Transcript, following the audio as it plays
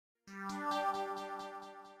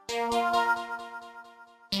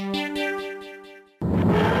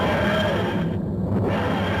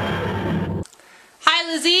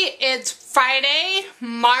Friday,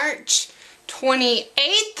 March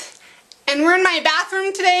 28th, and we're in my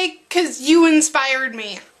bathroom today because you inspired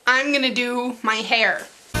me. I'm gonna do my hair.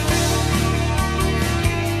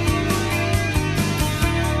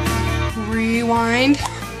 Rewind.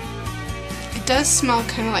 It does smell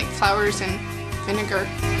kind of like flowers and vinegar.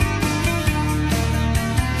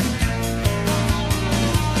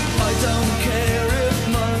 I don't care if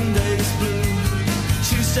Monday's blue,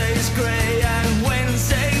 Tuesday's grey and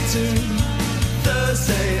Wednesday too.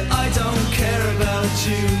 Thursday, I don't care about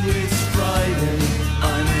you, it's Friday,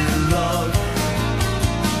 I'm in love.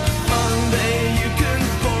 Monday, you can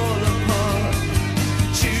fall apart.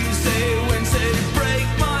 Tuesday, Wednesday, break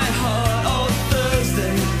my heart. Oh,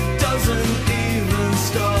 Thursday doesn't even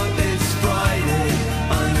start, it's Friday,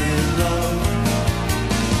 I'm in love.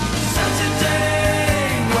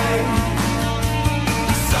 Saturday, wait.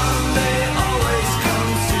 Sunday always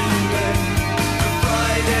comes too late.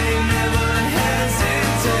 Friday, never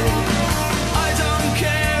hesitate. I don't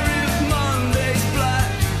care if Monday's black.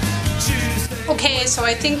 Tuesday. Okay, so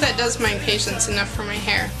I think that does my patience enough for my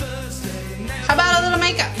hair. How about a little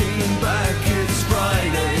makeup? Back, it's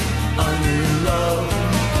Friday, I'm in love.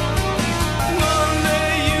 Monday,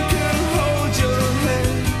 you can hold your head.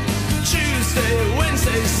 Tuesday,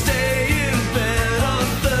 Wednesday, stay in bed. On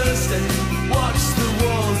Thursday, watch the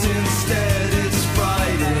walls instead. It's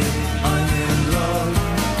Friday, I'm in love.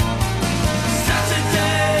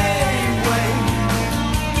 Saturday, wait.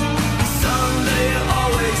 Sunday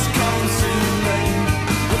always comes too late.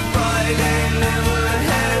 But Friday, never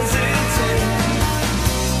hesitate.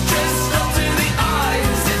 Dressed up to the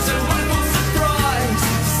eyes, it's a wonderful surprise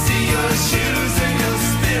to see your shoes and your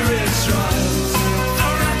spirit trials.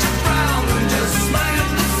 Throw out your frown and just light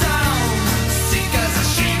up the sound. See as a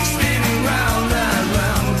sheep spinning round and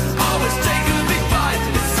round. Always take a big bite,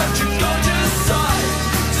 it's such a gorgeous sight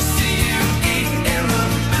to see you eat in the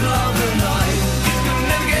middle of the night. You can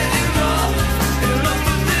never get enough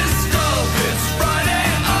of this stuff. It's Friday,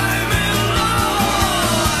 I'm in love.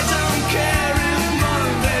 I don't care if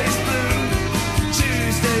Monday's blue,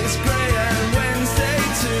 Tuesday's grey and Wednesday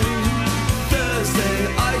too. Thursday,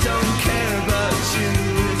 I don't care about you.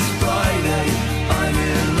 It's Friday, I'm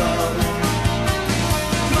in love.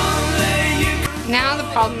 Monday, you Now the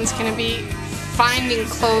problem is going to be finding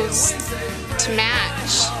clothes to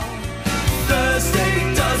match.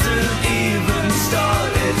 Thursday doesn't even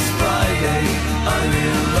start. It's Friday, I'm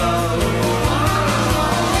in love.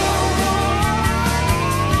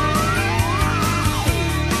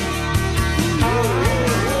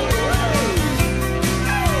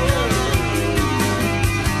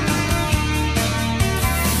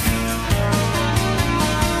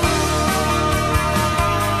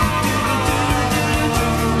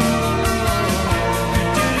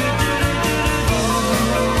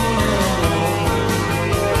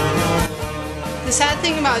 The sad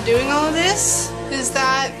thing about doing all of this is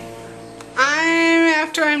that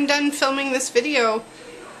after I'm done filming this video,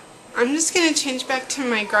 I'm just going to change back to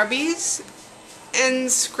my grubbies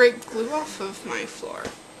and scrape glue off of my floor.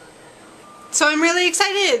 So I'm really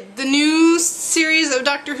excited. The new series of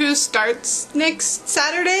Doctor Who starts next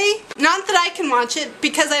Saturday. Not that I can watch it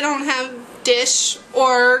because I don't have Dish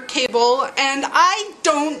or cable and I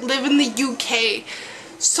don't live in the UK.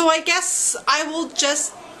 So I guess I will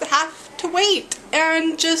just have to wait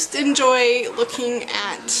and just enjoy looking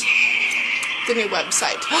at the new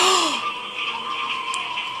website.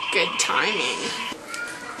 Good timing.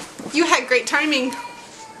 You had great timing.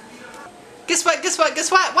 Guess what? Guess what?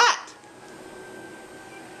 Guess what? What?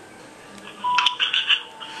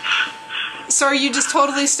 So are you just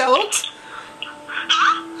totally stoked?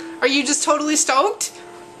 Are you just totally stoked?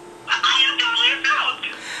 I am totally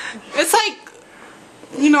stoked. It's like,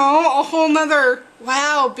 you know, a whole nother,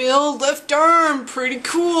 wow, Bill, lift arm, pretty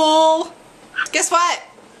cool. Guess what?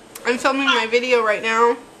 I'm filming my video right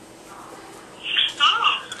now.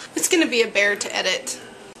 Oh. It's gonna be a bear to edit.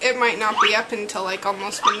 It might not be up until like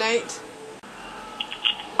almost midnight.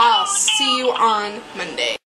 I'll see you on Monday.